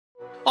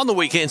On the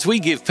weekends,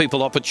 we give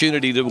people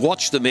opportunity to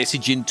watch the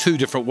message in two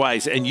different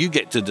ways, and you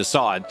get to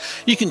decide.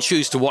 You can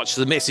choose to watch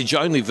the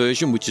message-only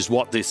version, which is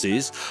what this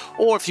is,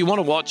 or if you want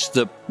to watch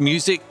the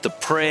music, the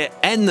prayer,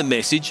 and the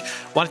message,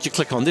 why don't you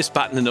click on this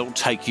button and it'll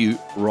take you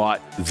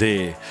right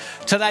there.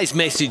 Today's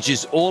message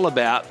is all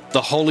about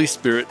the Holy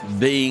Spirit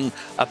being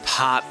a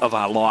part of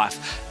our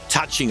life,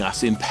 touching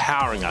us,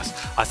 empowering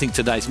us. I think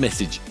today's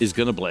message is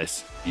going to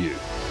bless you.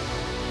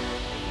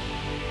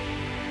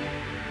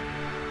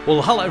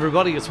 Well, hello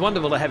everybody. It's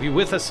wonderful to have you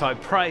with us. I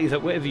pray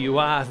that wherever you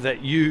are,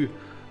 that you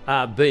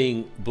are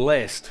being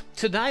blessed.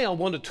 Today I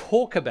want to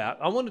talk about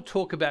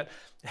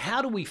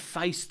how do we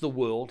face the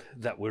world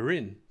that we're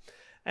in.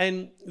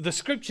 And the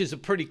scriptures are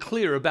pretty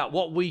clear about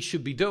what we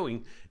should be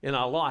doing in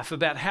our life,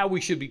 about how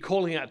we should be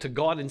calling out to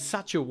God in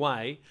such a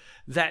way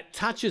that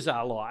touches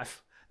our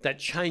life, that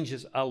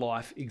changes our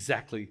life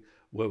exactly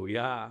where we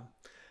are.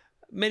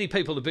 Many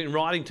people have been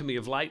writing to me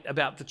of late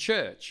about the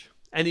church,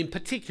 and in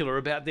particular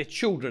about their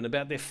children,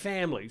 about their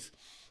families,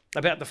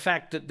 about the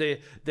fact that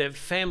their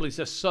families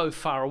are so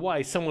far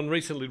away. Someone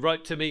recently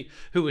wrote to me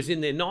who was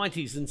in their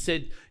 90s and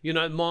said, you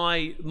know,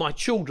 my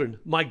children,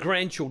 my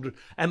grandchildren,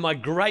 and my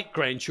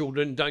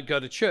great-grandchildren don't go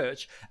to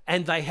church,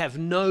 and they have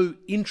no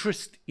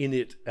interest in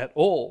it at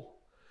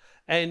all.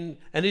 And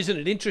isn't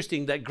it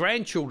interesting that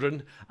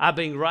grandchildren are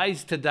being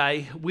raised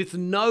today with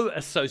no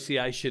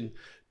association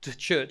to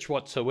church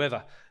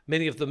whatsoever,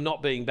 many of them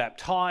not being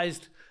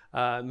baptized,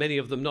 many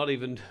of them not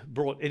even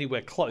brought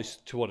anywhere close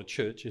to what a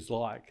church is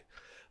like.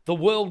 The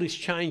world is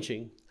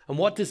changing. And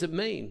what does it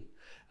mean?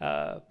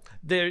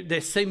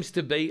 There seems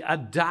to be a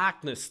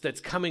darkness that's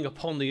coming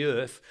upon the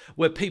earth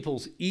where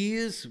people's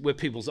ears, where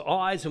people's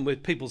eyes, and where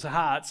people's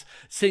hearts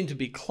seem to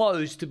be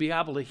closed to be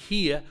able to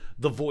hear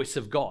the voice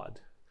of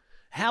God.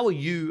 How are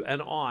you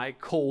and I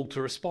called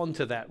to respond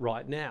to that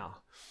right now?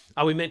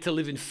 Are we meant to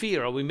live in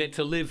fear? Are we meant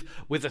to live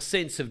with a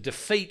sense of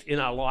defeat in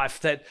our life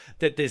that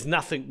there's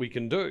nothing we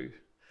can do?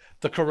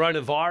 The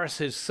coronavirus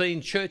has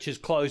seen churches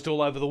closed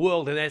all over the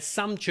world, and as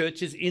some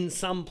churches in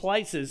some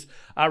places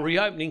are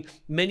reopening,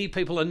 many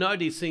people are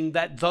noticing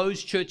that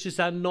those churches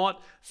are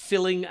not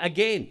filling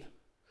again.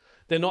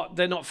 They're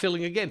not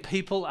filling again.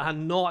 People are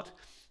not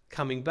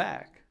coming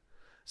back.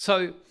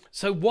 So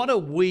what are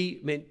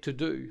we meant to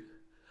do?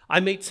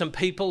 I meet some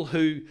people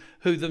who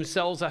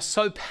themselves are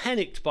so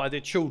panicked by their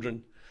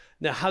children,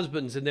 their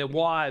husbands and their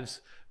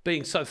wives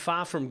being so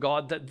far from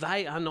God that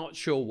they are not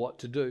sure what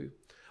to do.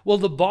 Well,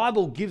 the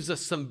Bible gives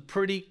us some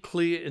pretty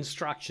clear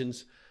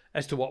instructions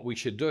as to what we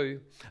should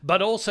do,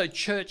 but also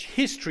church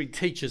history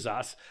teaches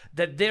us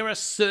that there are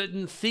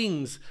certain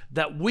things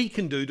that we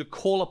can do to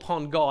call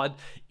upon God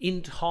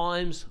in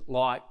times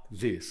like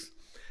this.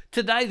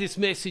 Today, this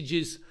message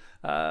is,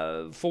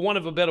 for want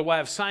of a better way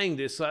of saying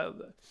this,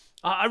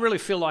 I really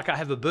feel like I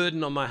have a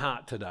burden on my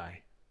heart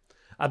today.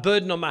 A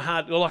burden on my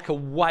heart, like a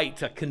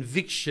weight, a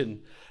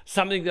conviction,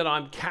 something that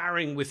I'm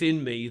carrying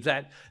within me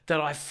that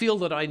I feel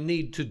that I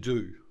need to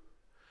do.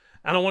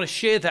 And I want to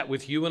share that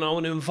with you, and I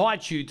want to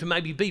invite you to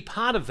maybe be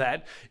part of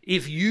that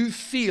if you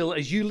feel,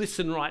 as you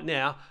listen right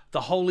now, the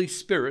Holy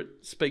Spirit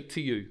speak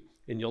to you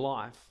in your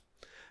life.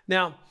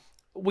 Now,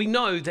 we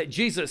know that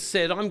Jesus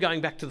said, I'm going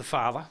back to the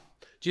Father.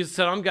 Jesus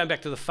said, I'm going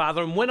back to the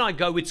Father, and when I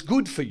go, it's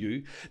good for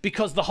you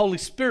because the Holy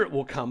Spirit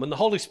will come, and the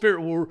Holy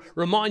Spirit will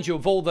remind you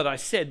of all that I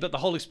said, but the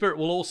Holy Spirit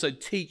will also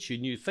teach you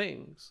new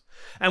things.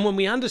 And when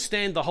we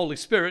understand the Holy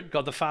Spirit,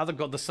 God the Father,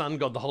 God the Son,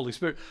 God the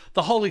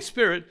Holy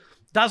Spirit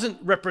doesn't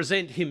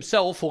represent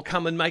himself or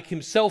come and make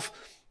himself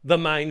the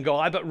main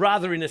guy, but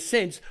rather, in a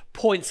sense,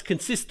 points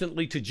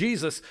consistently to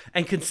Jesus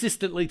and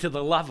consistently to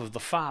the love of the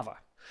Father.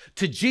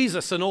 To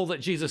Jesus and all that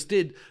Jesus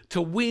did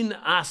to win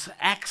us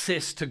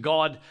access to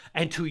God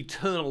and to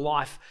eternal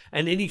life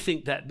and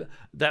anything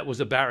that was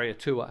a barrier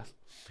to us.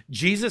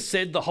 Jesus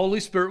said the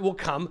Holy Spirit will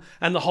come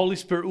and the Holy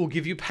Spirit will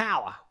give you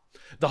power.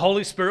 The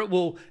Holy Spirit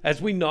will,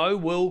 as we know,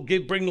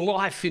 bring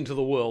life into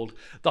the world.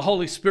 The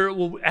Holy Spirit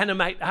will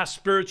animate our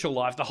spiritual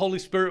life. The Holy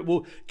Spirit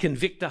will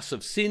convict us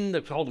of sin.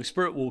 The Holy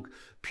Spirit will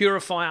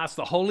purify us.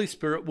 The Holy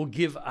Spirit will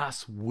give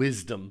us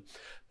wisdom.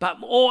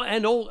 But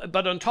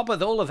on top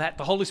of all of that,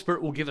 the Holy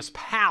Spirit will give us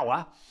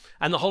power,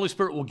 and the Holy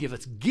Spirit will give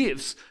us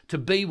gifts to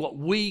be what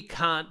we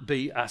can't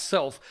be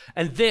ourselves.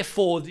 And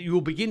therefore, you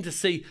will begin to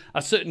see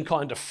a certain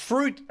kind of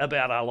fruit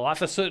about our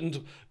life, a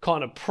certain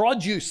kind of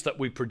produce that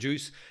we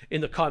produce in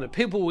the kind of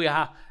people we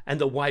are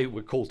and the way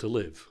we're called to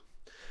live.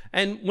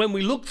 And when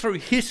we look through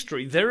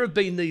history, there have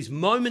been these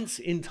moments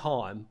in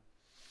time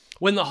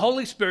when the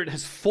Holy Spirit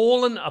has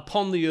fallen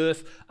upon the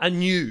earth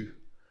anew,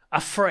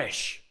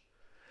 afresh.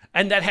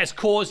 And that has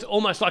caused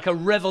almost like a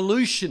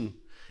revolution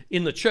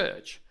in the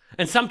church.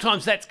 And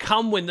sometimes that's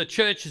come when the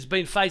church has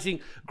been facing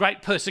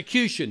great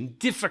persecution,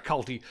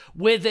 difficulty,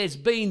 where there's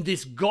been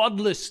this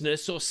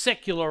godlessness or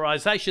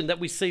secularization that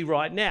we see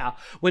right now,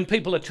 when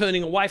people are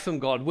turning away from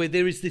God, where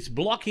there is this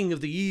blocking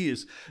of the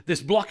ears,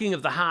 this blocking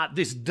of the heart,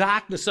 this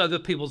darkness over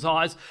people's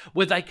eyes,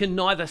 where they can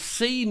neither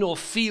see nor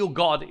feel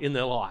God in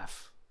their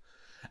life.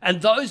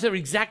 And those are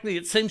exactly,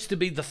 it seems to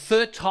be, the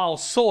fertile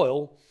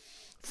soil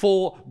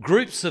for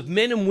groups of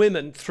men and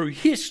women through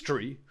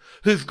history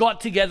who've got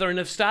together and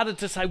have started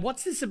to say,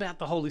 what's this about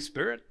the Holy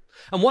Spirit?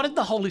 And what did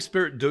the Holy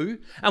Spirit do?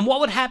 And what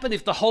would happen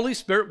if the Holy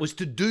Spirit was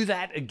to do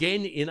that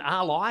again in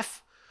our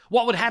life?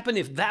 What would happen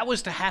if that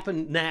was to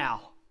happen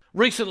now?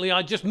 Recently,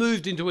 I just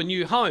moved into a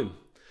new home.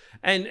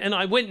 And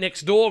I went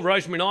next door.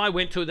 Rosemary and I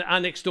went to our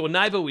next door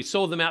neighbour. We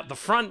saw them out the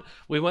front.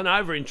 We went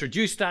over,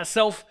 introduced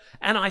ourselves.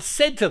 And I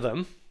said to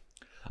them,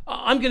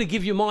 I'm going to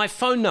give you my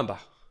phone number.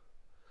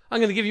 I'm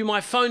going to give you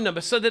my phone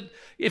number so that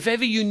if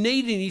ever you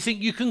need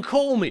anything, you can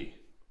call me.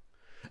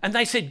 And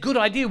they said, good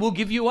idea, we'll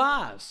give you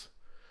ours.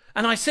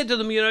 And I said to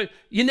them,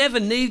 you never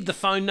need the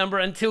phone number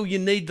until you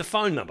need the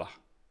phone number.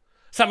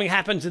 Something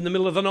happens in the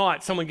middle of the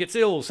night, someone gets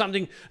ill,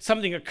 something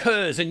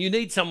occurs and you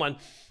need someone.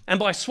 And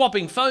by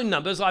swapping phone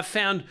numbers, I've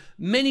found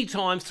many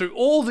times through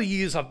all the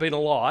years I've been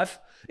alive,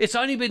 it's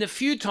only been a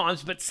few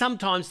times, but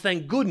sometimes,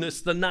 thank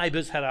goodness, the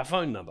neighbours had our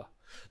phone number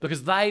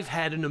because they've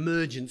had an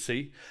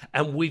emergency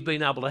and we've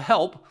been able to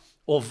help,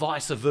 or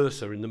vice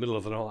versa in the middle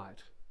of the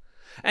night.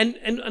 And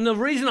the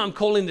reason I'm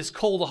calling this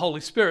call the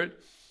Holy Spirit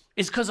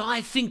is because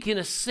I think in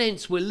a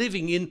sense we're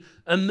living in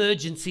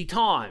emergency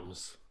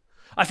times.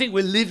 I think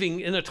we're living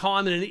in a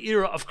time and an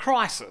era of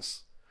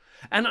crisis.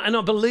 And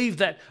I believe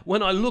that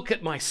when I look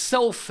at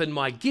myself and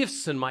my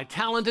gifts and my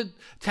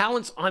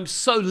talents, I'm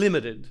so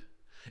limited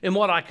in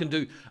what I can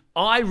do.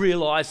 I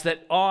realize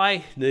that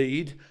I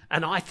need,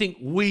 and I think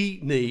we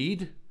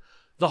need,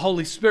 the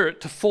Holy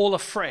Spirit to fall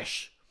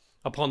afresh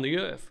upon the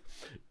earth.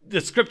 The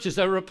scriptures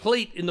are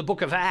replete in the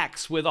book of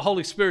Acts where the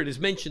Holy Spirit is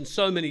mentioned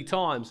so many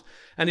times.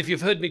 And if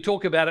you've heard me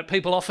talk about it,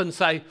 people often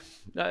say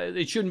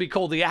it shouldn't be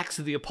called the Acts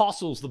of the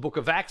Apostles, the book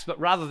of Acts, but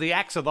rather the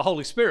Acts of the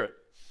Holy Spirit.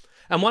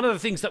 And one of the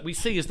things that we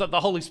see is that the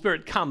Holy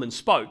Spirit come and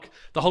spoke.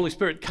 The Holy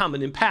Spirit come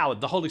and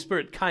empowered. The Holy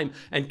Spirit came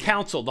and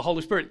counseled. The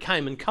Holy Spirit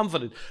came and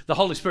comforted. The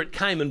Holy Spirit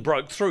came and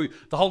broke through.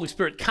 The Holy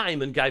Spirit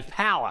came and gave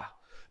power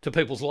to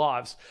people's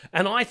lives.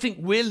 And I think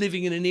we're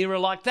living in an era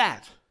like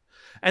that.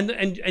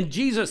 And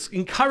Jesus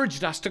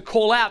encouraged us to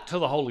call out to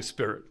the Holy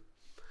Spirit.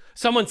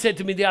 Someone said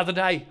to me the other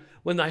day,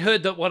 when they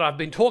heard that what I've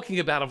been talking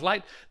about of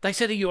late, they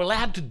said, are you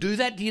allowed to do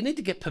that? Do you need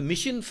to get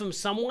permission from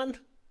someone?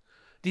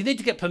 Do you need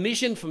to get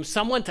permission from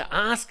someone to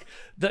ask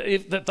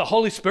that the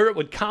Holy Spirit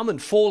would come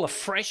and fall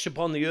afresh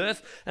upon the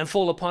earth and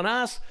fall upon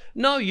us?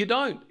 No, you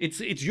don't.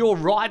 It's your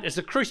right as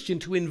a Christian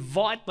to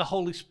invite the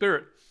Holy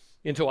Spirit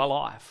into our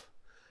life.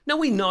 Now,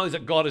 we know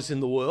that God is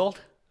in the world.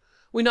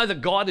 We know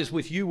that God is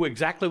with you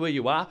exactly where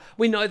you are.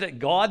 We know that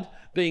God,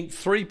 being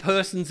three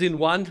persons in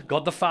one,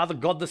 God the Father,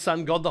 God the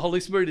Son, God the Holy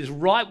Spirit, is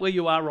right where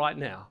you are right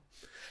now.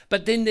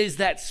 But then there's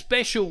that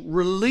special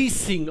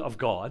releasing of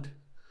God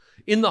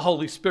in the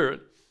Holy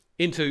Spirit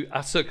into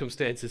our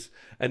circumstances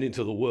and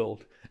into the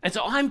world. And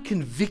so I'm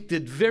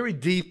convicted very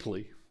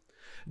deeply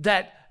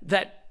that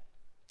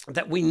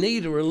we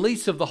need a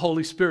release of the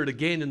Holy Spirit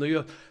again in the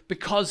earth,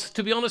 because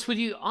to be honest with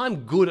you, I'm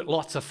good at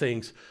lots of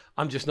things.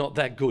 I'm just not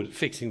that good at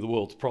fixing the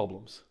world's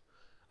problems.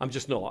 I'm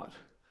just not.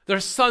 There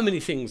are so many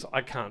things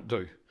I can't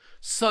do.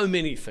 So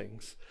many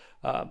things.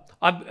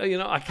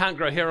 I can't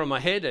grow hair on my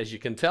head, as you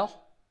can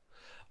tell.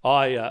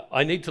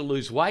 I need to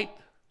lose weight.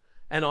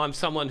 And I'm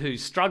someone who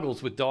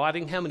struggles with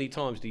dieting. How many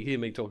times do you hear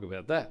me talk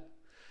about that?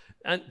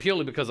 And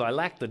purely because I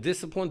lack the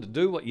discipline to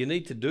do what you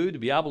need to do to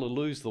be able to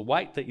lose the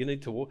weight that you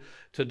need to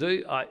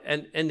do.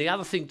 And the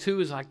other thing too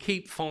is I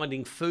keep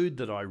finding food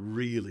that I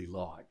really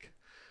like.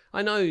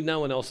 I know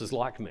no one else is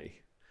like me,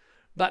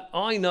 but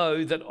I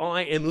know that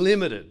I am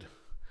limited,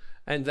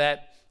 and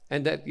that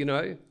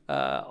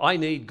I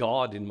need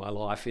God in my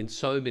life in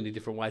so many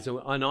different ways.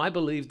 And I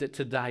believe that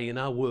today in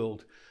our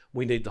world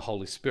we need the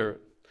Holy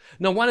Spirit.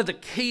 Now, one of the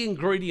key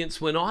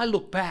ingredients when I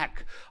look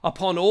back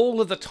upon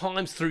all of the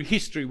times through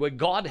history where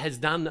God has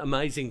done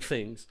amazing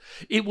things,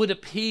 it would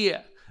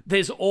appear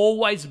there's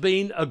always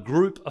been a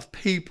group of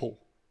people,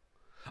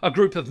 a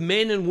group of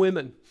men and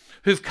women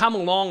who've come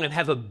along and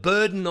have a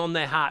burden on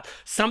their heart.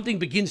 Something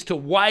begins to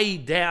weigh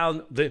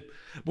down them,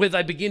 where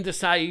they begin to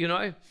say,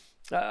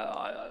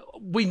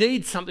 we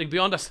need something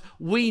beyond us.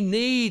 We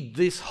need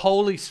this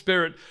Holy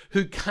Spirit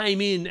who came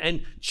in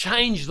and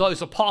changed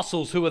those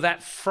apostles who were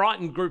that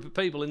frightened group of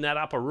people in that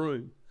upper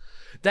room.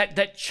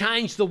 That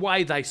changed the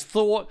way they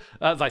thought,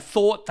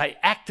 they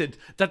acted,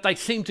 that they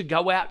seemed to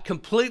go out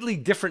completely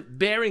different,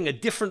 bearing a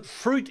different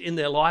fruit in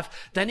their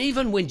life than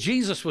even when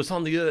Jesus was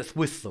on the earth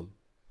with them.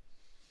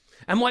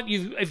 And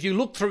if you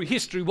look through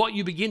history, what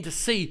you begin to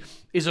see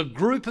is a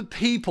group of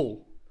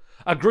people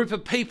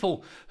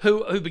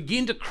who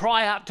begin to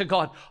cry out to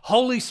God,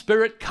 Holy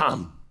Spirit,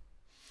 come.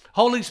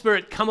 Holy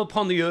Spirit, come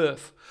upon the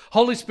earth.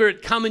 Holy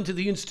Spirit, come into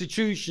the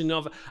institution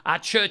of our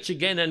church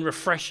again and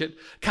refresh it.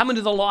 Come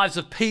into the lives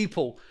of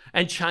people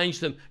and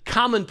change them.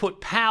 Come and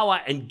put power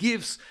and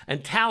gifts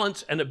and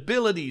talents and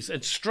abilities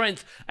and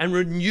strength and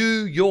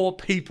renew your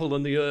people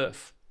in the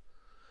earth.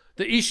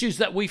 The issues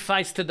that we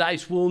face today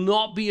will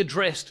not be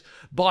addressed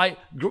by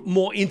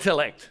more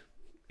intellect.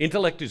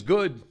 Intellect is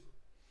good.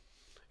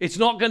 It's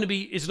not going to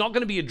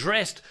be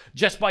addressed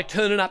just by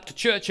turning up to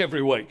church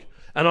every week.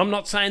 And I'm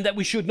not saying that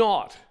we should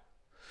not.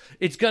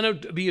 It's going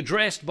to be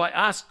addressed by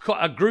us,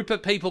 a group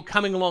of people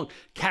coming along,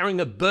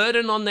 carrying a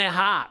burden on their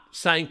heart,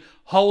 saying,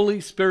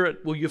 Holy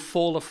Spirit, will you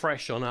fall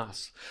afresh on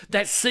us?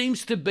 That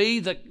seems to be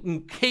the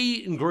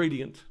key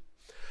ingredient.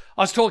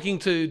 I was talking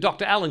to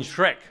Dr. Alan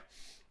Schreck,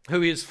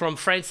 who is from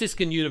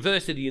Franciscan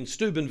University in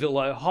Steubenville,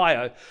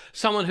 Ohio,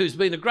 someone who's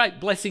been a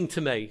great blessing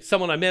to me,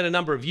 someone I met a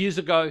number of years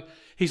ago.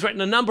 He's written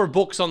a number of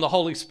books on the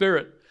Holy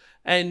Spirit,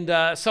 and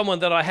someone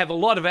that I have a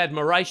lot of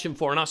admiration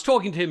for. And I was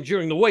talking to him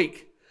during the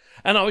week,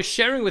 and I was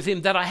sharing with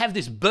him that I have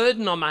this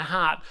burden on my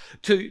heart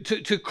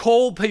to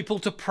call people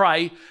to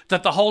pray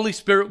that the Holy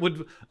Spirit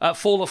would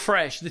fall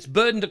afresh, this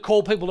burden to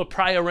call people to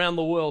pray around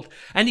the world.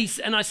 And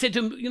I said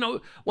to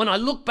him, when I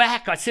look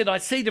back, I said, I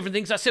see different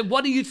things. I said,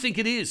 what do you think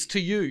it is to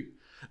you?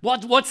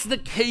 What's the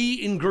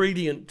key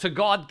ingredient to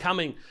God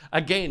coming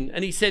again?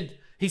 And he said,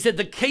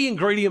 the key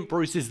ingredient,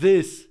 Bruce,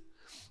 is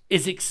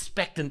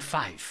expectant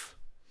faith.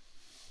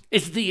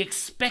 It's the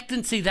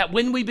expectancy that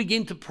when we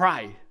begin to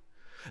pray,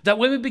 that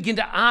when we begin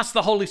to ask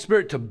the Holy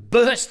Spirit to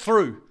burst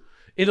through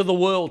into the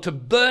world, to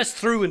burst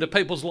through into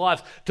people's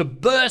lives, to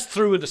burst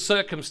through into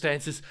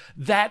circumstances,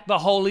 that the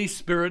Holy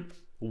Spirit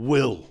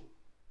will.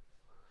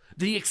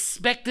 The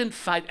expectant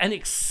faith, an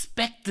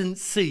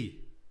expectancy.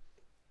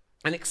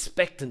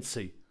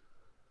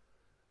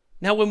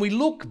 Now, when we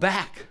look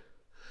back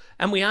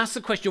and we ask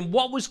the question,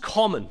 what was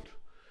common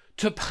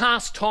to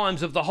past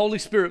times of the Holy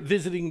Spirit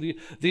visiting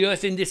the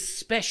earth in this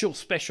special,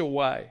 special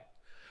way,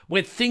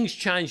 where things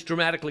changed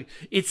dramatically?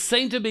 It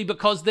seemed to be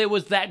because there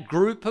was that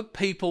group of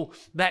people,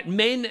 that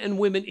men and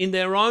women in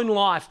their own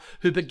life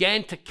who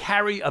began to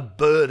carry a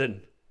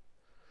burden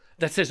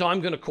that says, I'm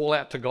going to call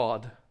out to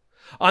God.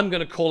 I'm going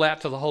to call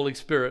out to the Holy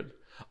Spirit.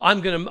 I'm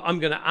going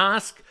to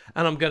ask,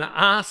 and I'm going to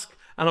ask,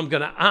 and I'm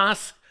going to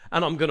ask,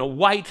 and I'm going to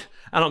wait,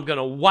 and I'm going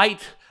to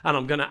wait, and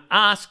I'm going to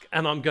ask,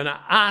 and I'm going to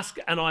ask,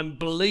 and I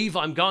believe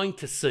I'm going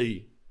to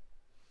see.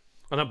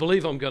 And I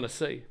believe I'm going to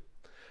see.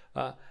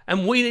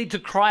 And we need to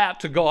cry out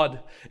to God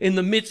in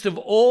the midst of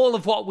all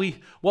of what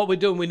we're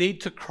doing. We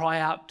need to cry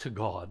out to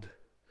God.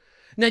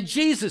 Now,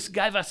 Jesus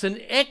gave us an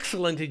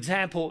excellent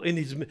example in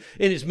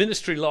his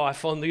ministry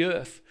life on the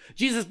earth.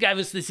 Jesus gave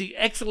us this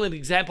excellent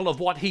example of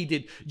what he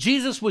did.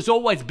 Jesus was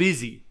always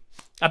busy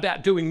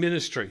about doing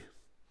ministry.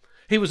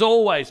 He was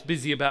always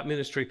busy about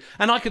ministry.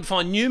 And I could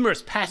find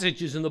numerous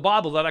passages in the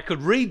Bible that I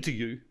could read to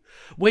you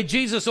where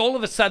Jesus all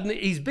of a sudden,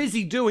 he's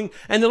busy doing,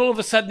 and then all of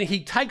a sudden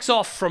he takes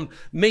off from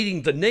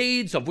meeting the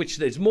needs, of which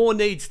there's more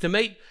needs to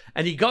meet,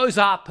 and he goes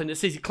up, and it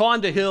says he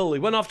climbed a hill, he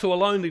went off to a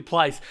lonely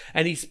place,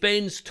 and he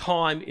spends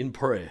time in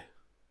prayer.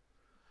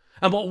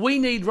 And what we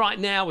need right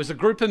now is a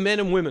group of men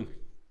and women,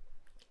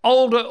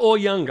 older or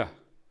younger,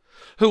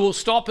 who will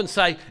stop and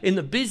say, in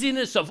the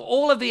busyness of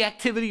all of the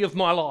activity of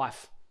my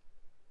life,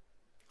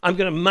 I'm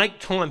going to make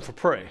time for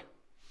prayer.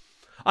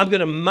 I'm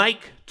going to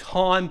make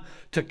time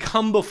to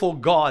come before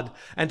God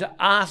and to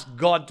ask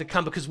God to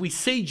come, because we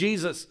see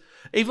Jesus,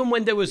 even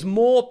when there was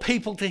more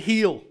people to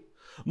heal,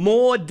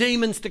 more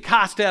demons to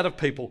cast out of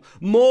people,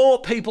 more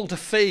people to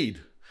feed,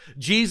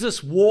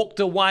 Jesus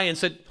walked away and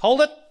said, hold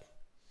it.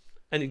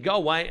 And he'd go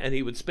away and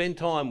he would spend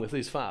time with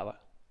his Father.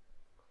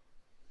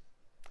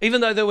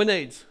 Even though there were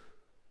needs,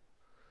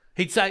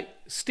 he'd say,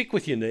 stick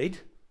with your need,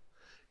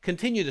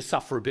 continue to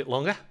suffer a bit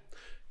longer,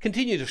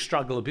 continue to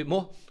struggle a bit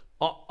more.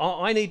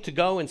 I need to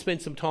go and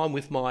spend some time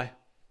with my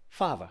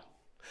Father.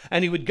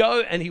 And he would go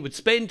and he would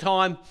spend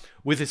time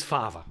with his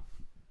Father.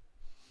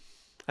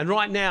 And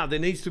right now, there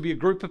needs to be a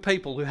group of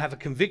people who have a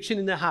conviction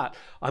in their heart.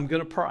 I'm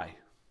going to pray.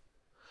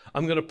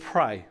 I'm going to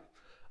pray.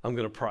 I'm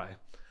going to pray.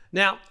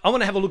 Now, I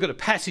want to have a look at a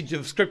passage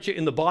of Scripture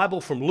in the Bible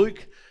from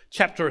Luke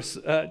chapter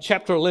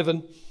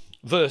 11,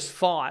 verse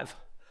 5.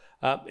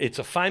 It's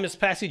a famous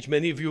passage.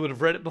 Many of you would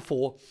have read it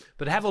before.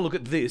 But have a look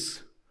at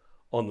this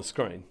on the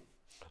screen.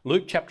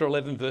 Luke chapter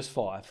 11, verse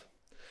 5.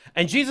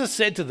 And Jesus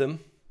said to them,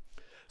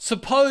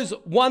 suppose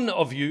one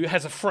of you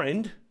has a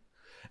friend,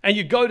 and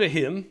you go to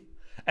him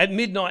at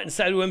midnight and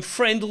say to him,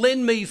 friend,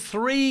 lend me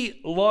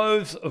 3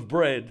 loaves of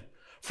bread,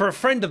 for a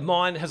friend of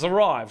mine has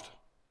arrived,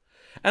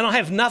 and I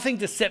have nothing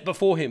to set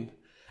before him.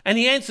 And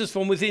he answers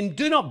from within,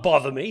 do not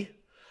bother me.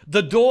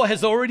 The door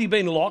has already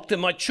been locked,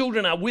 and my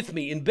children are with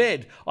me in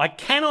bed. I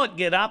cannot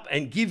get up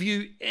and give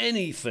you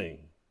anything.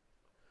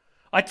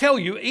 I tell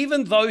you,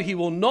 even though he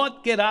will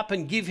not get up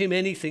and give him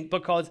anything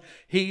because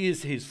he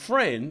is his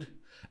friend,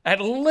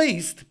 at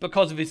least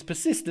because of his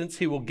persistence,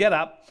 he will get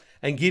up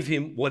and give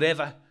him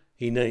whatever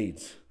he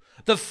needs.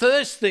 The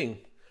first thing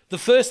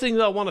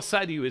that I want to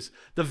say to you is,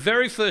 the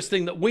very first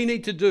thing that we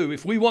need to do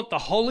if we want the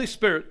Holy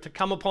Spirit to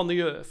come upon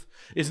the earth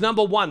is,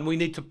 number one, we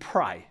need to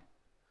pray.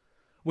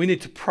 We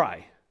need to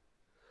pray.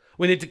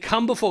 We need to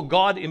come before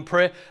God in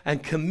prayer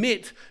and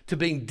commit to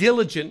being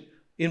diligent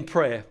in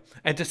prayer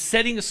and to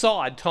setting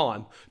aside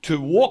time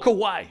to walk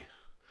away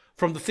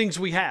from the things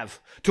we have,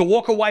 to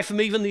walk away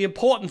from even the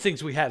important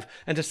things we have,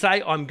 and to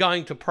say, I'm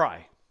going to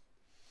pray.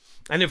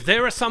 And if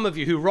there are some of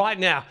you who right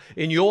now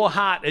in your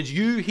heart, as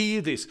you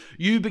hear this,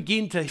 you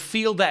begin to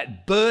feel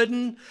that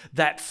burden,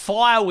 that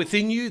fire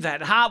within you,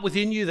 that heart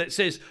within you that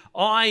says,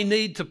 I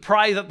need to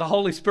pray that the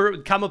Holy Spirit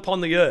would come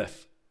upon the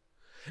earth.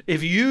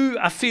 If you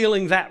are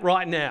feeling that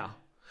right now,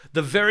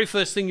 the very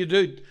first thing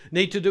you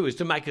need to do is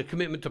to make a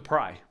commitment to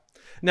pray.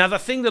 Now, the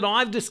thing that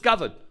I've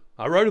discovered,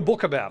 I wrote a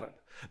book about it.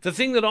 The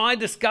thing that I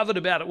discovered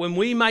about it when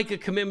we make a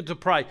commitment to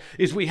pray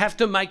is we have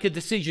to make a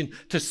decision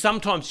to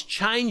sometimes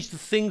change the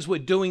things we're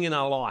doing in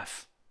our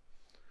life.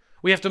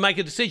 We have to make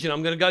a decision.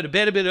 I'm going to go to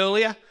bed a bit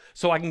earlier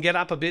so I can get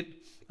up a bit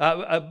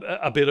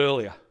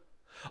earlier.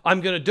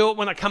 I'm going to do it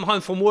when I come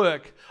home from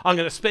work. I'm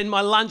going to spend my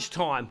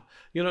lunchtime,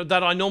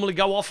 that I normally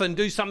go off and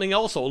do something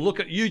else or look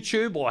at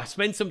YouTube or I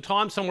spend some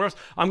time somewhere else.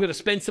 I'm going to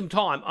spend some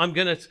time. I'm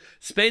going to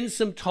spend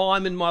some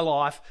time in my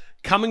life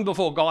coming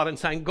before God and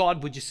saying,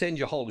 God, would you send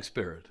your Holy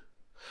Spirit?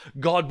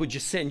 God, would you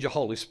send your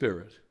Holy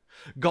Spirit?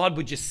 God,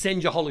 would you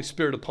send your Holy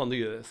Spirit upon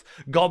the earth?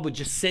 God, would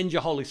you send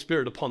your Holy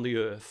Spirit upon the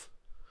earth?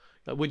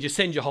 Would you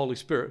send your Holy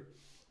Spirit?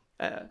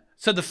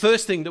 So the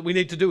first thing that we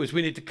need to do is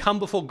we need to come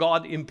before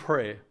God in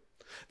prayer.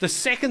 The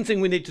second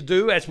thing we need to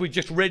do, as we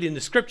just read in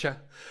the scripture,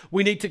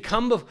 we need to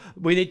come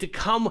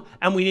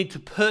and we need to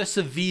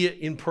persevere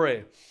in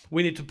prayer.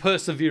 We need to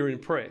persevere in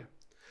prayer.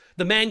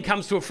 The man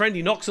comes to a friend,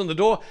 he knocks on the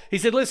door. He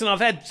said, listen,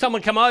 I've had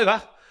someone come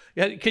over.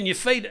 Can you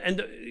feed?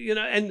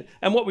 And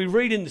what we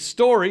read in the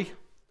story,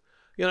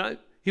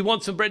 he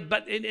wants some bread,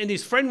 and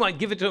his friend won't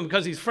give it to him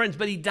because he's friends,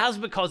 but he does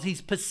because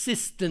he's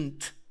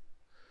persistent.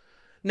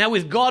 Now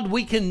with God,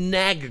 we can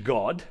nag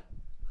God.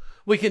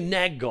 We can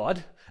nag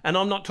God, and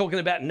I'm not talking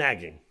about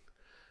nagging.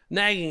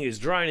 Nagging is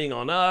droning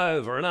on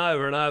over and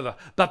over and over,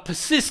 but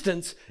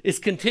persistence is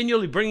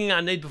continually bringing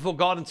our need before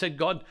God and saying,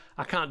 God,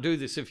 I can't do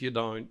this if you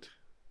don't.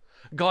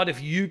 God,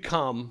 if you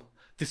come,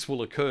 this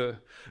will occur.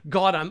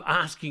 God, I'm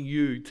asking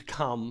you to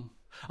come.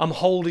 I'm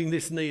holding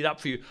this need up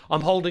for you.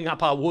 I'm holding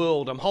up our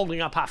world. I'm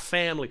holding up our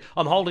family.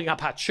 I'm holding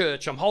up our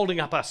church. I'm holding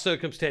up our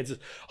circumstances.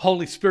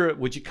 Holy Spirit,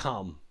 would you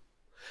come?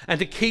 And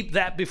to keep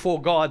that before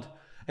God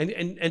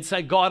and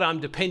say, God, I'm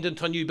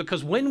dependent on you.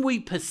 Because when we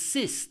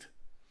persist,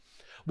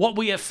 what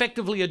we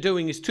effectively are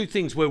doing is two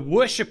things. We're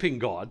worshiping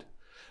God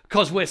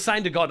because we're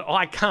saying to God,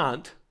 I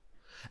can't.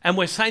 And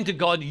we're saying to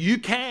God, you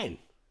can.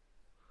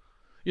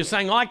 You're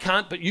saying, I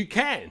can't, but you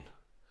can.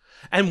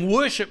 And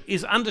worship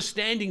is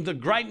understanding the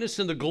greatness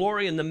and the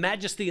glory and the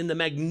majesty and the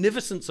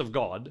magnificence of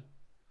God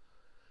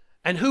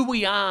and who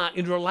we are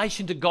in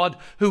relation to God,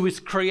 who is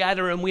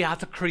creator and we are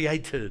the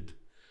created.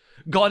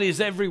 God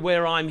is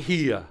everywhere, I'm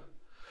here.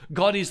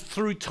 God is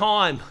through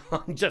time,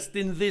 I'm just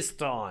in this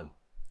time.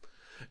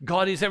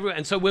 God is everywhere.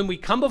 And so when we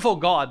come before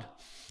God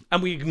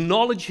and we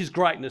acknowledge his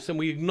greatness and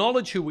we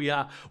acknowledge who we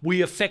are,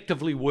 we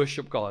effectively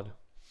worship God.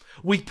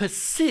 We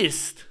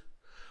persist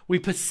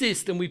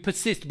and we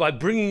persist by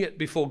bringing it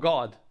before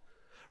God,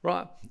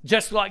 right?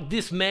 Just like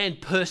this man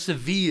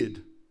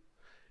persevered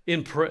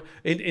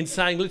in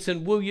saying,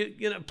 listen, will you,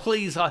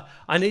 please,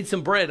 I need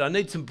some bread. I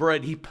need some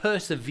bread. He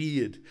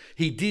persevered.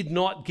 He did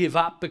not give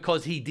up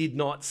because he did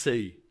not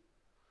see.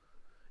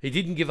 He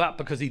didn't give up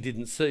because he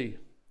didn't see.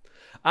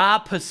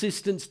 Our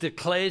persistence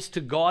declares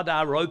to God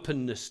our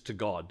openness to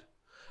God.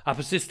 Our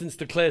persistence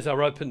declares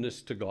our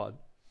openness to God.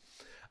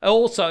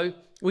 Also,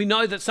 we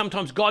know that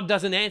sometimes God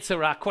doesn't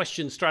answer our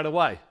questions straight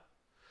away.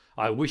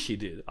 I wish he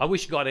did. I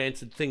wish God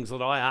answered things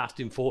that I asked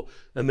him for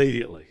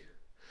immediately.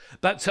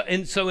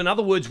 So in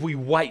other words, we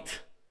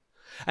wait.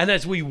 And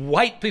as we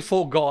wait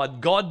before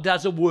God, God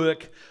does a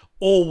work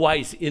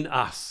always in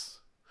us.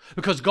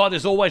 Because God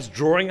is always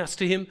drawing us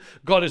to him.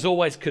 God is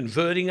always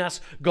converting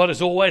us. God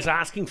is always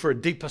asking for a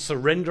deeper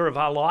surrender of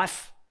our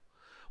life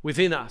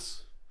within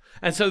us.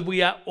 And so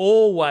we are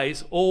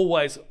always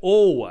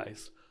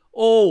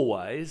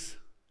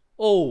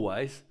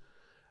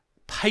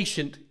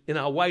patient in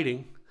our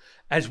waiting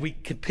as we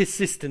can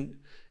persistent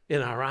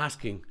in our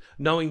asking,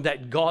 knowing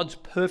that God's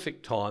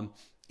perfect time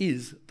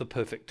is the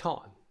perfect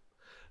time.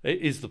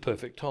 It is the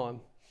perfect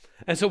time.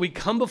 And so we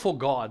come before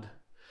God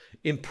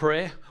in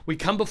prayer, we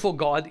come before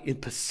God in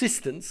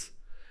persistence,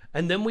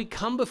 and then we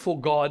come before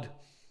God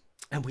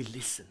and we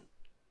listen.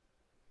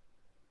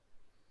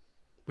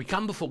 We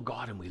come before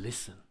God and we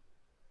listen.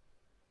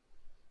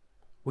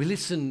 We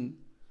listen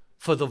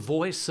for the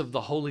voice of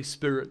the Holy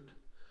Spirit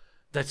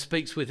that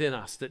speaks within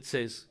us that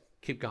says,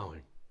 keep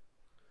going.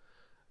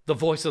 The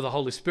voice of the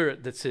Holy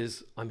Spirit that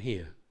says, I'm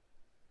here.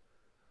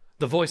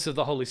 The voice of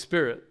the Holy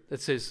Spirit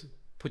that says,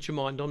 put your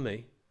mind on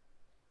me.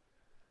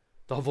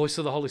 The voice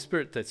of the Holy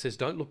Spirit that says,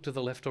 don't look to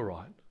the left or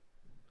right.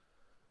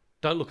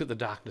 Don't look at the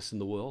darkness in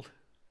the world.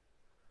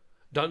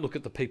 Don't look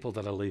at the people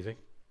that are leaving.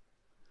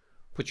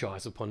 Put your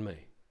eyes upon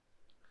me.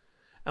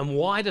 And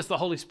why does the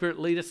Holy Spirit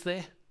lead us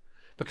there?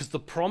 Because the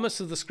promise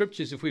of the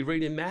scriptures, if we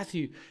read in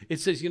Matthew, it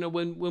says,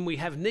 when we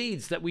have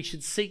needs, that we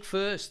should seek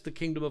first the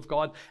kingdom of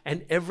God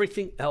and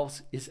everything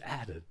else is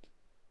added.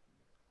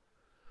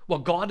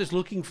 What God is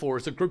looking for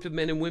is a group of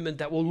men and women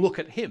that will look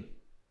at him.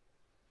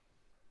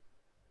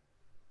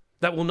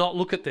 That will not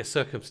look at their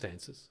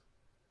circumstances,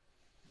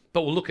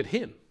 but will look at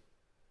him.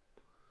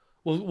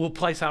 We'll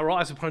place our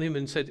eyes upon him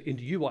and said, in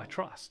you I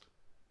trust.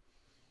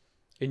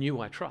 In you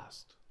I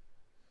trust.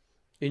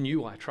 In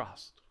you I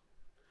trust.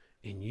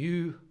 In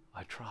you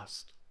I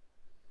trust.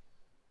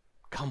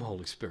 Come,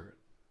 Holy Spirit.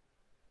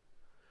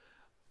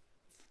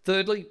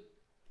 Thirdly,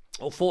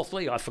 or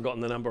fourthly, I've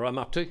forgotten the number I'm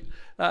up to.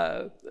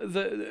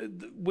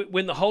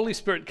 When the Holy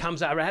Spirit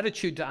comes, our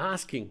attitude to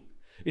asking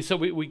is so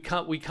we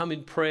come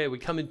in prayer, we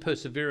come in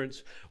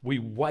perseverance, we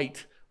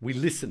wait, we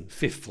listen.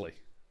 Fifthly,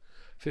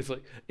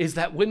 is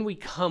that when we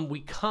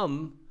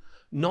come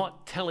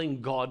not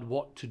telling God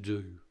what to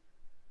do.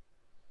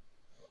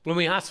 When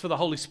we ask for the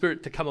Holy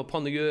Spirit to come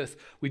upon the earth,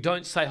 we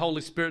don't say,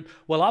 Holy Spirit,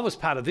 well, I was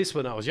part of this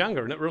when I was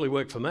younger and it really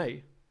worked for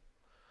me.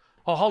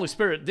 Oh, Holy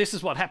Spirit, this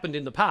is what happened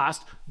in the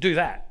past, do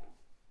that.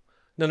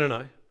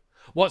 No.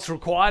 What's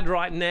required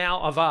right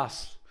now of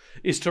us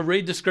is to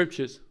read the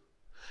scriptures,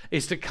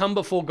 is to come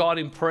before God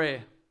in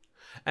prayer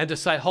and to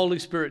say, Holy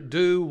Spirit,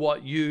 do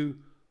what you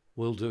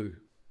will do.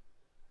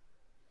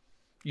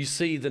 You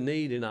see the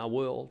need in our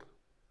world.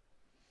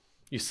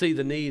 You see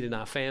the need in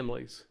our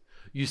families.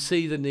 You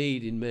see the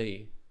need in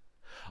me.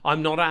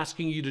 I'm not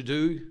asking you to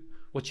do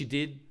what you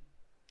did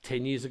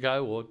 10 years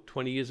ago or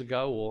 20 years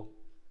ago or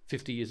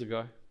 50 years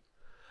ago.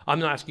 I'm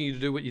not asking you to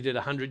do what you did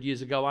 100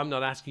 years ago. I'm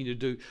not asking you to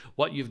do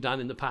what you've done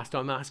in the past.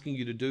 I'm asking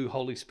you to do,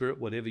 Holy Spirit,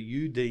 whatever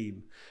you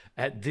deem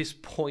at this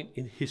point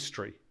in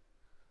history,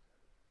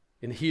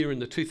 and here in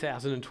the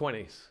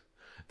 2020s,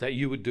 that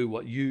you would do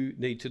what you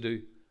need to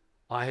do.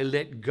 I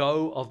let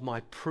go of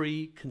my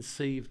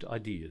preconceived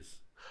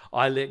ideas.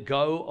 I let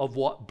go of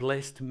what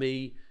blessed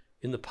me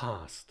in the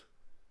past.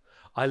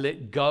 I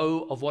let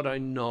go of what I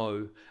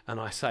know, and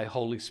I say,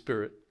 Holy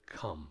Spirit,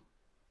 come.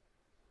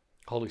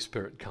 Holy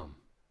Spirit, come.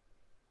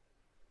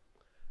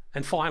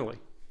 And finally,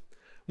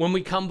 when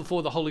we come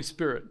before the Holy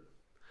Spirit,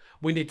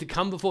 we need to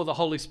come before the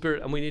Holy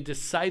Spirit and we need to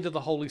say to the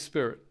Holy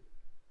Spirit,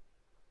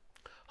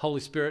 Holy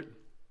Spirit,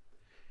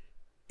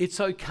 it's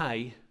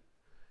okay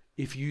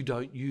if you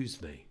don't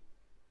use me.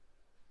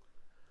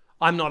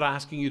 I'm not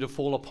asking you to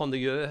fall upon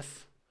the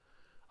earth.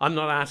 I'm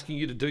not asking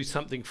you to do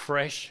something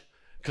fresh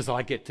because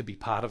I get to be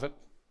part of it.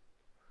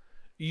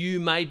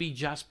 You may be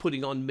just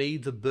putting on me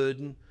the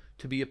burden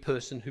to be a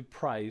person who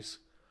prays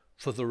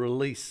for the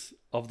release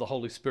of the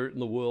Holy Spirit in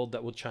the world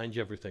that will change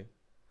everything.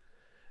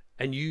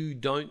 And you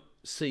don't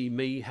see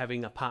me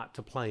having a part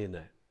to play in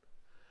that.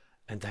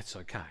 And that's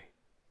okay.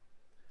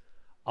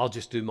 I'll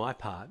just do my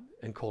part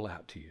and call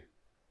out to you.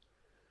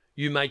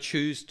 You may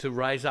choose to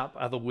raise up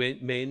other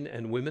men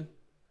and women,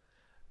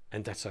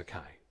 and that's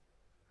okay.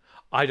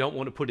 I don't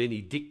want to put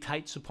any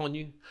dictates upon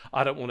you.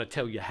 I don't want to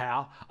tell you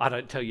how. I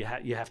don't tell you how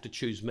you have to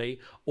choose me.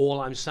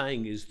 All I'm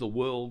saying is the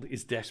world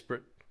is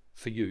desperate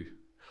for you.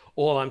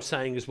 All I'm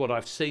saying is what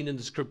I've seen in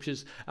the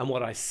scriptures and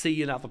what I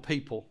see in other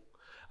people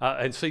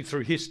and see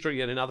through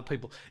history and in other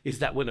people is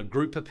that when a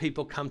group of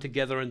people come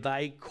together and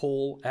they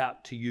call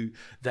out to you,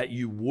 that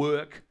you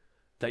work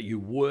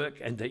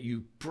and that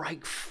you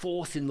break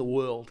forth in the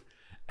world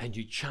and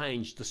you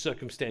change the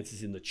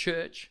circumstances in the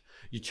church,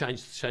 you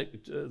change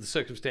the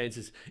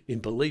circumstances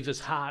in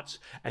believers' hearts,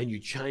 and you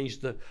change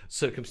the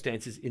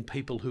circumstances in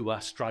people who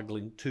are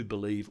struggling to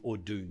believe or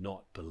do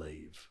not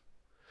believe.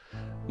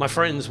 My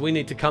friends, we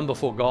need to come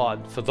before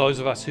God for those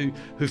of us who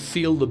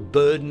feel the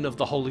burden of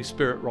the Holy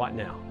Spirit right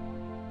now,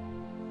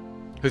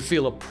 who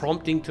feel a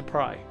prompting to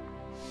pray.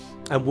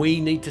 And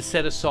we need to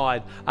set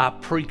aside our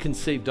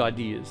preconceived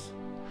ideas.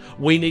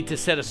 We need to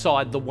set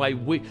aside the way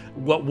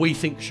what we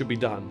think should be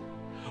done.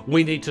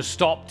 We need to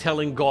stop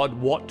telling God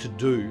what to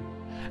do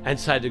and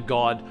say to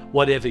God,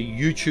 whatever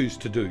you choose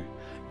to do,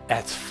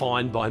 that's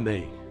fine by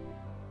me.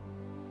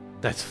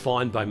 That's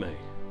fine by me.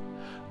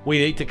 We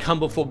need to come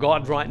before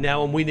God right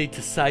now and we need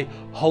to say,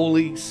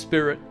 Holy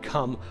Spirit,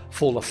 come,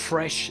 fall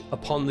afresh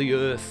upon the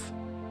earth,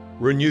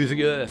 renew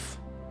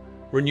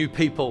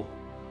people,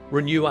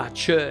 renew our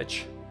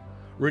church,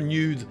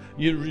 renew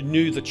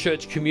the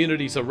church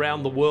communities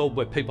around the world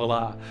where people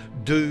are.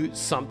 Do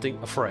something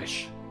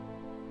afresh.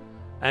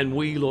 And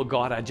we, Lord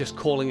God, are just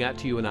calling out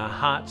to you and our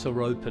hearts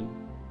are open.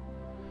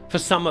 For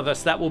some of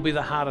us, that will be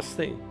the hardest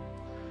thing.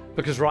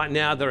 Because right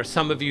now there are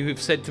some of you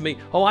who've said to me,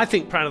 oh, I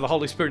think praying to the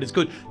Holy Spirit is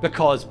good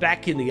because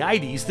back in the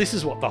 80s, this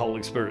is what the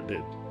Holy Spirit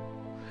did.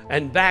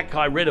 And back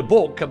I read a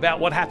book about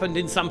what happened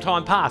in some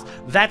time past.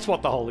 That's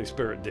what the Holy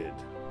Spirit did.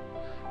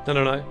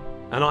 No.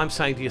 And I'm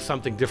saying to you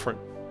something different.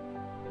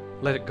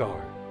 Let it go.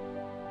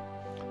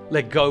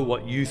 Let go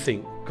what you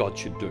think God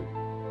should do.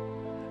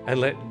 And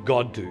let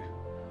God do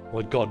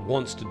what God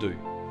wants to do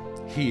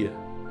here,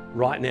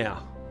 right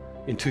now,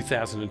 in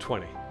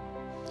 2020.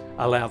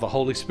 Allow the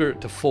Holy Spirit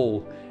to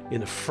fall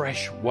in a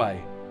fresh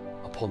way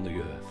upon the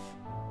earth.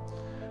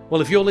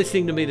 Well, if you're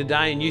listening to me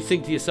today and you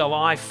think to yourself,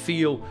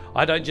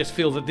 I don't just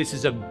feel that this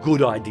is a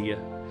good idea,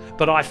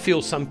 but I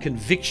feel some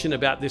conviction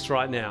about this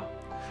right now,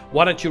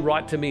 why don't you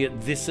write to me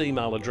at this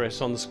email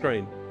address on the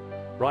screen?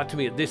 Write to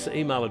me at this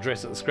email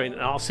address at the screen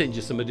and I'll send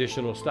you some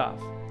additional stuff.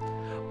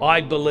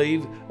 I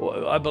believe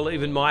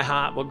in my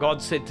heart what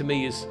God said to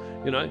me is,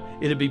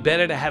 it'd be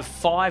better to have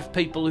 5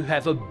 people who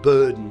have a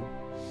burden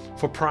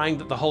for praying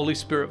that the Holy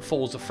Spirit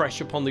falls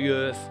afresh upon the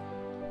earth,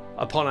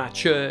 upon our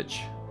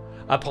church,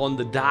 upon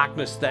the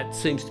darkness that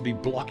seems to be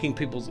blocking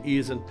people's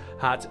ears and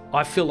hearts.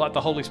 I feel like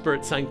the Holy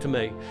Spirit saying to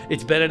me,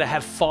 it's better to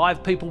have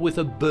 5 people with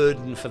a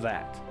burden for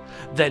that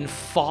than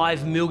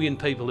 5 million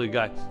people who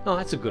go, oh,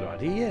 that's a good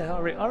idea. Yeah,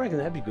 I reckon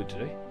that'd be good to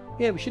do.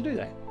 Yeah, we should do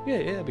that. Yeah,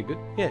 that'd be good.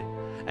 Yeah.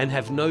 And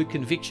have no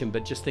conviction,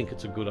 but just think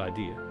it's a good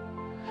idea.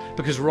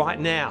 Because right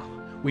now,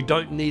 we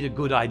don't need a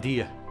good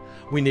idea.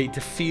 We need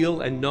to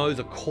feel and know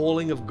the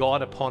calling of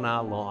God upon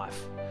our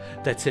life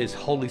that says,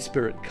 Holy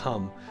Spirit,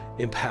 come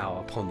in power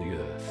upon the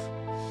earth.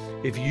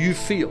 If you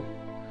feel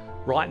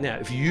right now,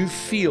 if you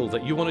feel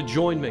that you want to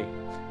join me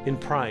in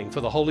praying for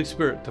the Holy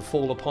Spirit to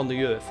fall upon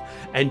the earth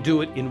and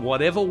do it in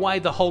whatever way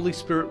the Holy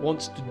Spirit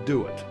wants to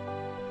do it,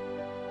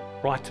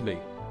 write to me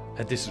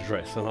at this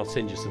address and I'll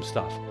send you some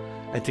stuff.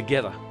 And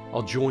together,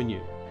 I'll join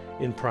you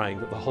in praying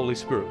that the Holy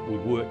Spirit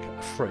would work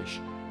afresh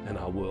in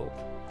our world.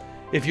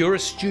 If you're a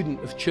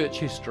student of church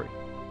history,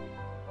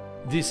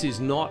 this is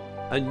not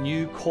a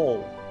new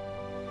call.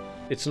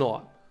 It's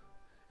not.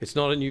 It's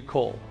not a new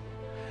call.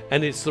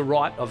 And it's the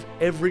right of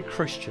every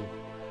Christian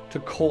to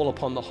call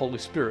upon the Holy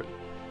Spirit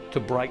to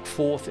break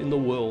forth in the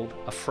world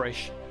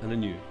afresh and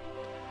anew.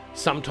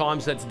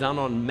 Sometimes that's done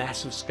on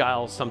massive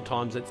scales,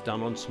 sometimes that's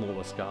done on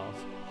smaller scales.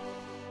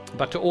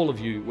 But to all of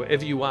you,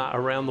 wherever you are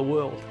around the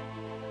world,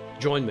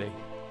 join me.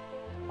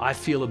 I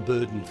feel a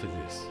burden for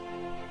this.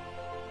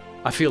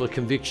 I feel a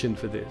conviction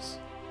for this.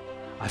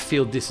 I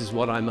feel this is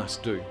what I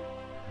must do.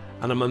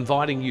 And I'm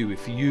inviting you,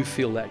 if you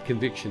feel that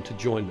conviction, to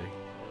join me.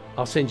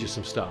 I'll send you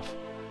some stuff.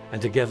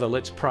 And together,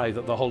 let's pray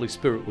that the Holy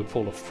Spirit would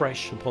fall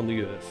afresh upon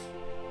the earth.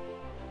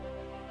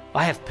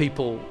 I have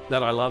people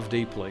that I love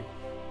deeply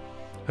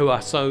who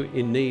are so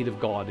in need of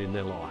God in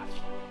their life.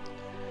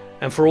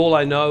 And for all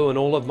I know, and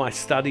all of my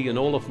study and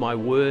all of my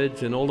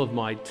words and all of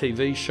my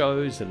TV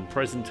shows and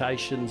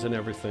presentations and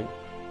everything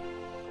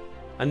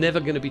are never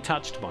going to be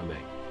touched by me.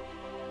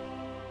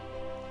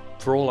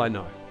 For all I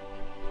know,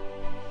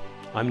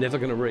 I'm never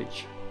going to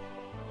reach.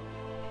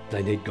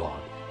 They need God.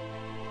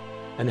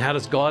 And how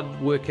does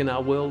God work in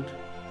our world?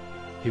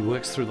 He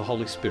works through the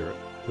Holy Spirit,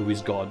 who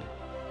is God.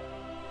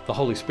 The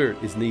Holy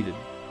Spirit is needed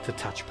to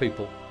touch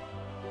people.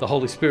 The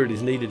Holy Spirit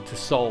is needed to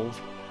solve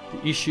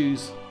the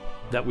issues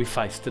that we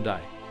face today.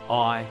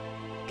 I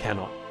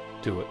cannot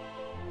do it.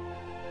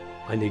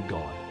 I need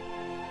God.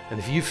 And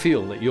if you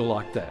feel that you're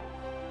like that,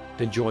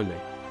 then join me.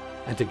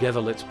 And together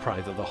let's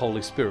pray that the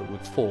Holy Spirit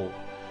would fall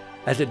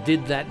as it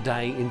did that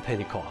day in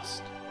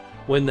Pentecost,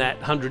 when that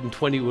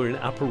 120 were in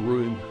an upper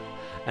room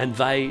and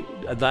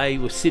they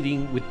were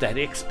sitting with that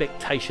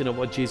expectation of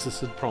what Jesus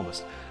had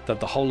promised, that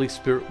the Holy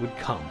Spirit would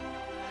come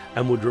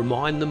and would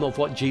remind them of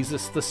what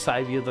Jesus, the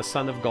Saviour, the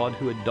Son of God,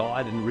 who had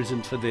died and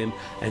risen for them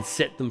and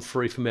set them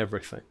free from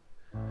everything.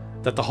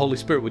 That the Holy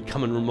Spirit would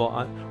come and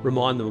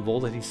remind them of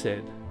all that He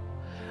said.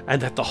 And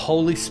that the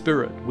Holy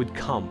Spirit would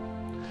come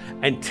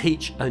and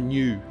teach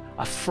anew,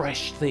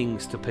 afresh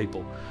things to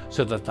people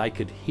so that they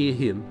could hear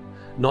Him,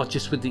 not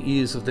just with the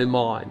ears of their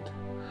mind,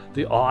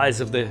 the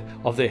eyes of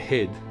their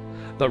head,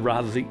 but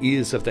rather the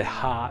ears of their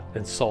heart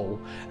and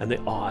soul and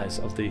the eyes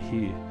of their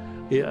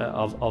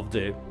of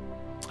their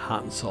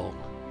heart and soul.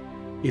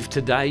 If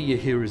today you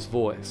hear His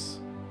voice,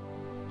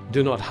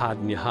 do not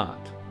harden your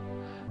heart,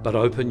 but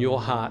open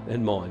your heart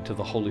and mind to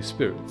the Holy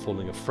Spirit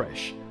falling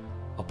afresh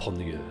upon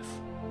the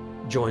earth.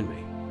 Join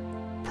me,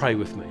 pray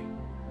with me,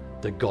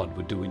 that God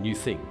would do a new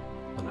thing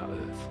on our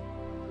earth.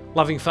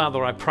 Loving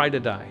Father, I pray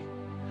today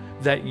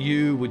that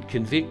you would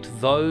convict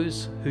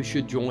those who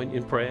should join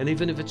in prayer, and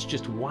even if it's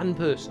just one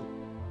person,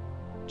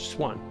 just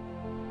one.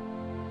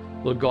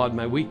 Lord God,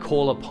 may we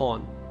call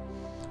upon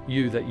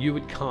you that you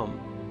would come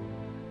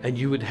and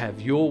you would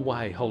have your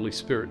way, Holy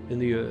Spirit, in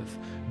the earth,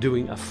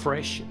 doing a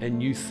fresh and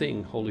new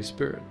thing, Holy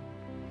Spirit.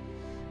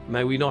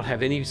 May we not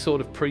have any sort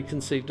of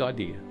preconceived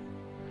idea.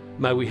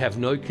 May we have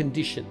no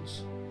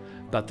conditions,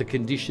 but the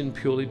condition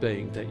purely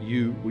being that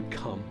you would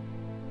come.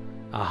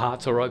 Our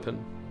hearts are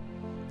open,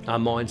 our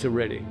minds are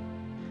ready,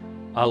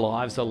 our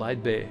lives are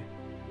laid bare.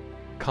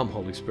 Come,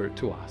 Holy Spirit,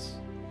 to us.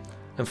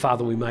 And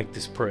Father, we make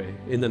this prayer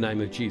in the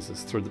name of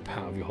Jesus through the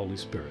power of your Holy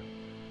Spirit.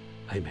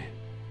 Amen.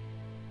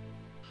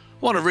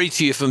 I want to read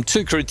to you from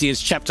 2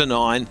 Corinthians chapter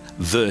 9,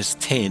 verse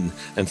 10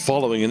 and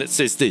following, and it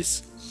says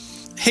this: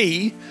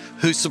 He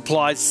who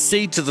supplies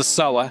seed to the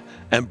sower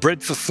and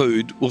bread for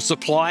food will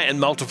supply and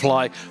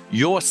multiply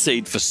your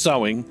seed for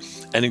sowing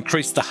and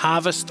increase the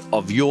harvest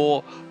of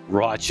your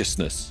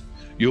righteousness.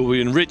 You will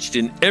be enriched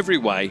in every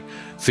way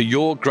for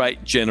your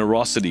great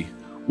generosity,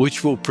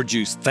 which will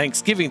produce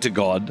thanksgiving to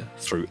God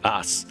through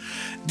us.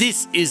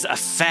 This is a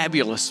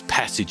fabulous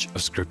passage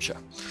of Scripture.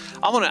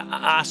 I want to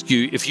ask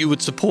you if you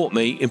would support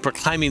me in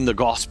proclaiming the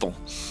gospel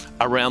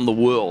around the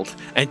world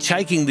and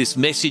taking this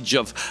message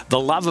of the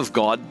love of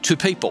God to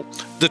people.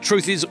 The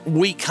truth is,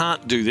 we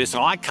can't do this.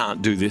 I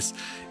can't do this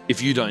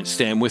if you don't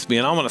stand with me.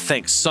 And I want to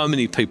thank so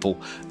many people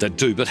that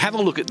do. But have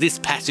a look at this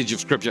passage of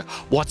Scripture,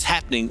 what's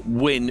happening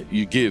when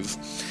you give.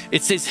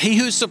 It says, he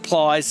who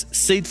supplies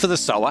seed for the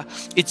sower,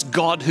 it's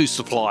God who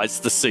supplies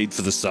the seed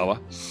for the sower,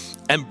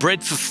 and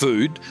bread for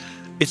food,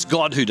 it's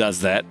God who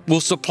does that, will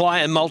supply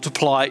and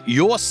multiply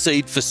your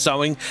seed for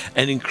sowing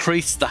and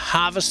increase the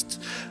harvest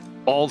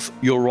of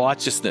your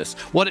righteousness.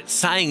 What it's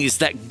saying is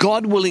that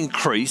God will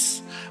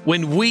increase.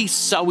 When we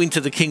sow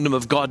into the kingdom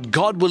of God,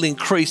 God will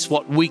increase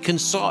what we can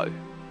sow.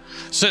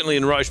 Certainly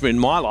in Rosemary, in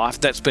my life,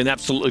 that's been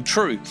absolutely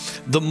true.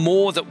 The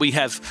more that we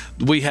have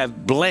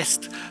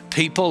blessed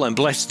people and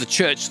blessed the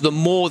church, the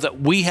more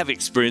that we have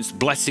experienced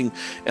blessing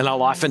in our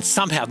life, and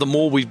somehow the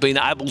more we've been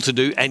able to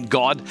do, and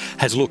God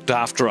has looked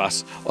after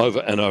us over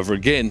and over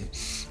again.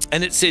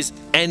 And it says,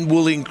 and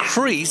will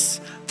increase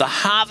the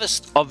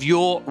harvest of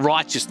your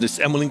righteousness,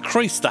 and will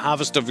increase the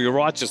harvest of your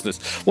righteousness.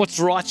 What's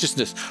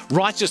righteousness?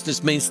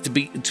 Righteousness means to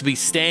be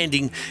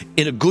standing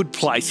in a good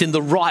place, in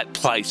the right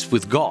place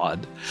with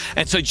God.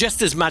 And so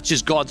just as much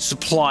as God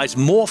supplies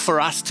more for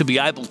us to be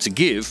able to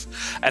give,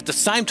 at the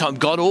same time,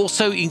 God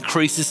also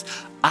increases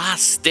our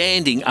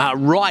standing, our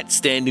right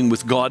standing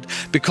with God,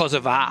 because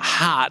of our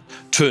heart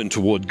turned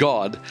toward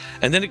God.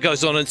 And then it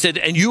goes on and said,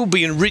 and you'll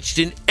be enriched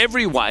in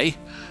every way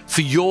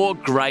for your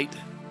great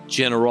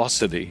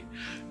generosity.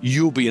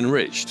 You'll be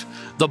enriched.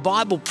 The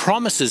Bible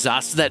promises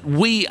us that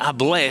we are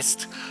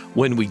blessed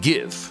when we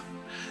give.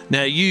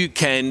 Now, you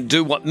can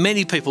do what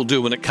many people do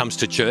when it comes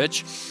to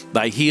church.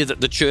 They hear that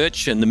the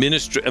church and the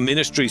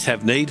ministries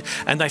have need,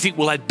 and they think,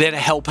 well, they'd better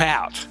help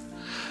out.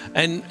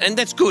 And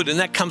that's good, and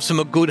that comes from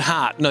a good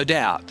heart, no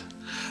doubt.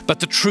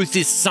 But the truth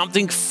is,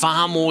 something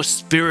far more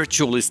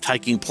spiritual is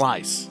taking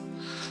place.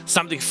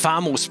 Something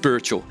far more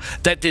spiritual,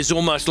 that there's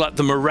almost like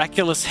the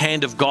miraculous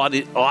hand of God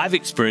I've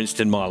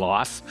experienced in my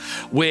life,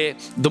 where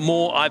the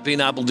more I've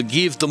been able to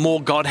give, the more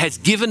God has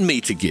given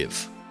me to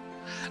give.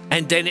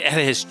 And then it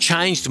has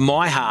changed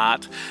my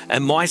heart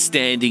and my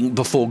standing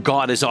before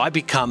God as I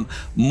become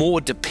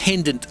more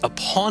dependent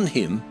upon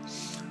Him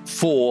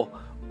for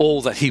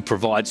all that He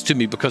provides to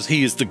me, because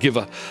He is the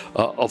giver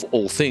of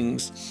all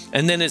things.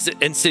 And then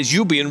it says,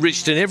 you'll be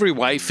enriched in every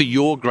way for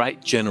your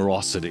great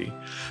generosity.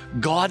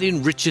 God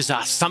enriches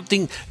us.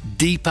 Something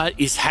deeper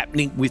is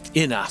happening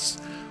within us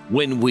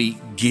when we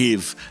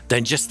give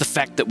than just the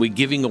fact that we're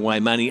giving away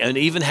money, and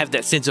even have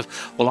that sense of,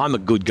 well, I'm a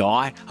good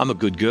guy, I'm a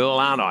good girl,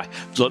 aren't I?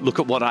 Look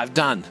at what I've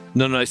done.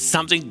 No,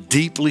 something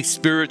deeply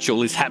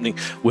spiritual is happening.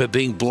 We're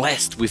being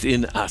blessed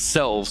within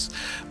ourselves.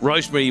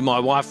 Rosemary, my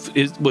wife,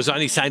 was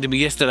only saying to me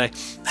yesterday,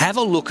 have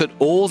a look at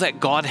all that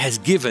God has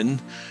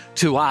given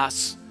to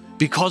us,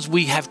 because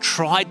we have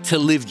tried to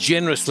live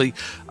generously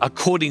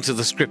according to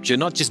the Scripture,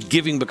 not just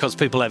giving because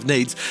people have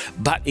needs,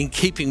 but in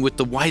keeping with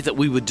the way that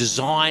we were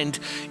designed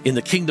in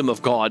the kingdom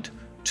of God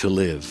to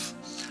live.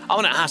 I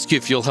want to ask you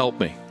if you'll help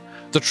me.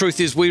 The truth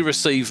is, we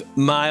receive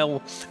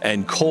mail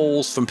and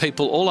calls from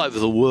people all over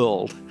the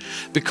world,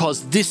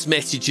 because this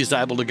message is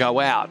able to go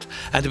out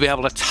and to be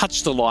able to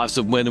touch the lives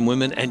of men and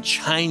women and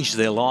change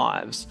their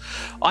lives.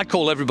 I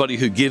call everybody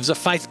who gives a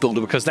faith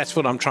builder, because that's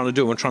what I'm trying to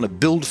do. I'm trying to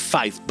build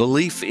faith,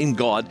 belief in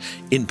God,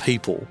 in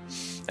people.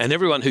 And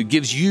everyone who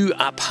gives, you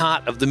are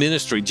part of the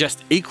ministry,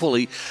 just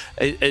equally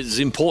as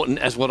important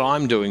as what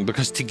I'm doing,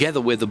 because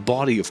together we're the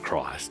body of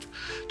Christ.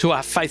 To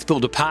our faith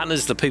builder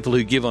partners, the people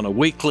who give on a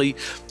weekly,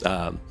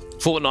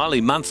 fortnightly,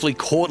 monthly,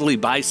 quarterly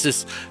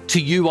basis, to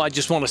you, I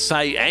just want to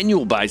say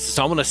annual basis,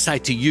 I want to say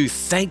to you,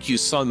 thank you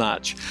so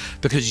much,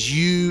 because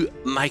you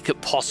make it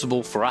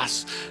possible for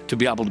us to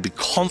be able to be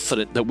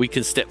confident that we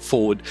can step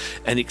forward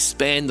and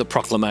expand the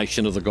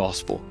proclamation of the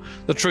gospel.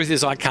 The truth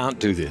is, I can't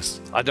do this.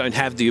 I don't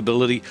have the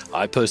ability.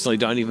 I personally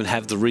don't even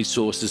have the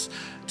resources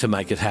to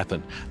make it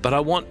happen. But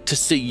I want to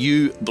see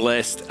you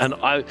blessed, and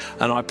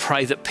I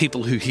pray that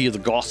people who hear the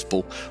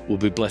gospel will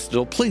be blessed.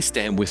 Please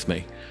stand with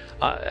me.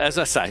 As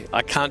I say,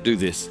 I can't do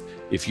this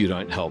if you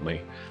don't help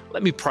me.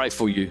 Let me pray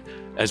for you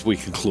as we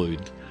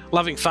conclude.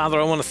 Loving Father,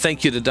 I want to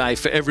thank you today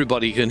for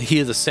everybody who can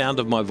hear the sound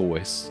of my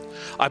voice.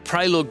 I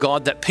pray, Lord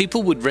God, that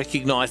people would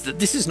recognize that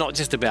this is not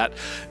just about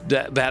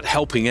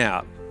helping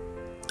out.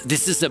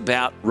 This is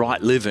about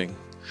right living.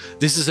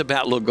 This is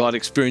about, Lord God,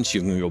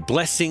 experiencing your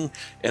blessing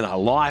in our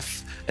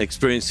life,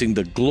 experiencing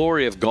the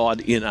glory of God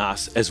in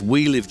us as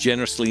we live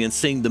generously, and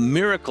seeing the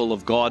miracle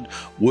of God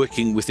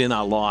working within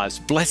our lives,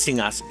 blessing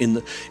us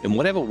in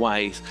whatever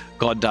ways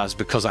God does,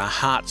 because our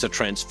hearts are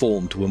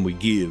transformed when we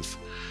give.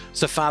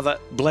 So, Father,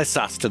 bless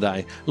us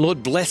today.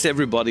 Lord, bless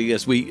everybody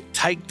as we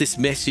take this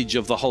message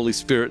of the Holy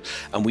Spirit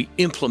and we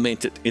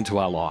implement it into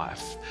our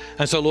life.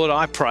 And so, Lord,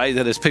 I pray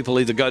that as people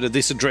either go to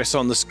this address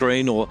on the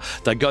screen or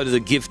they go to the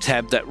Give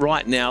tab, that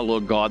right now,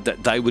 Lord God,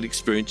 that they would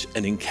experience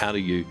and encounter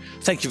you.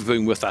 Thank you for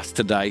being with us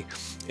today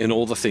in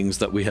all the things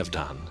that we have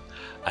done.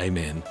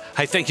 Amen.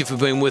 Hey, thank you for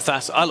being with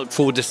us. I look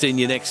forward to seeing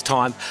you next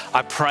time.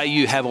 I pray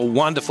you have a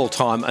wonderful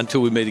time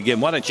until we meet again.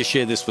 Why don't you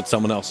share this with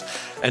someone else?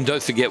 And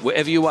don't forget,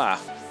 wherever you are,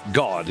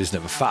 God is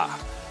never far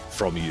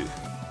from you.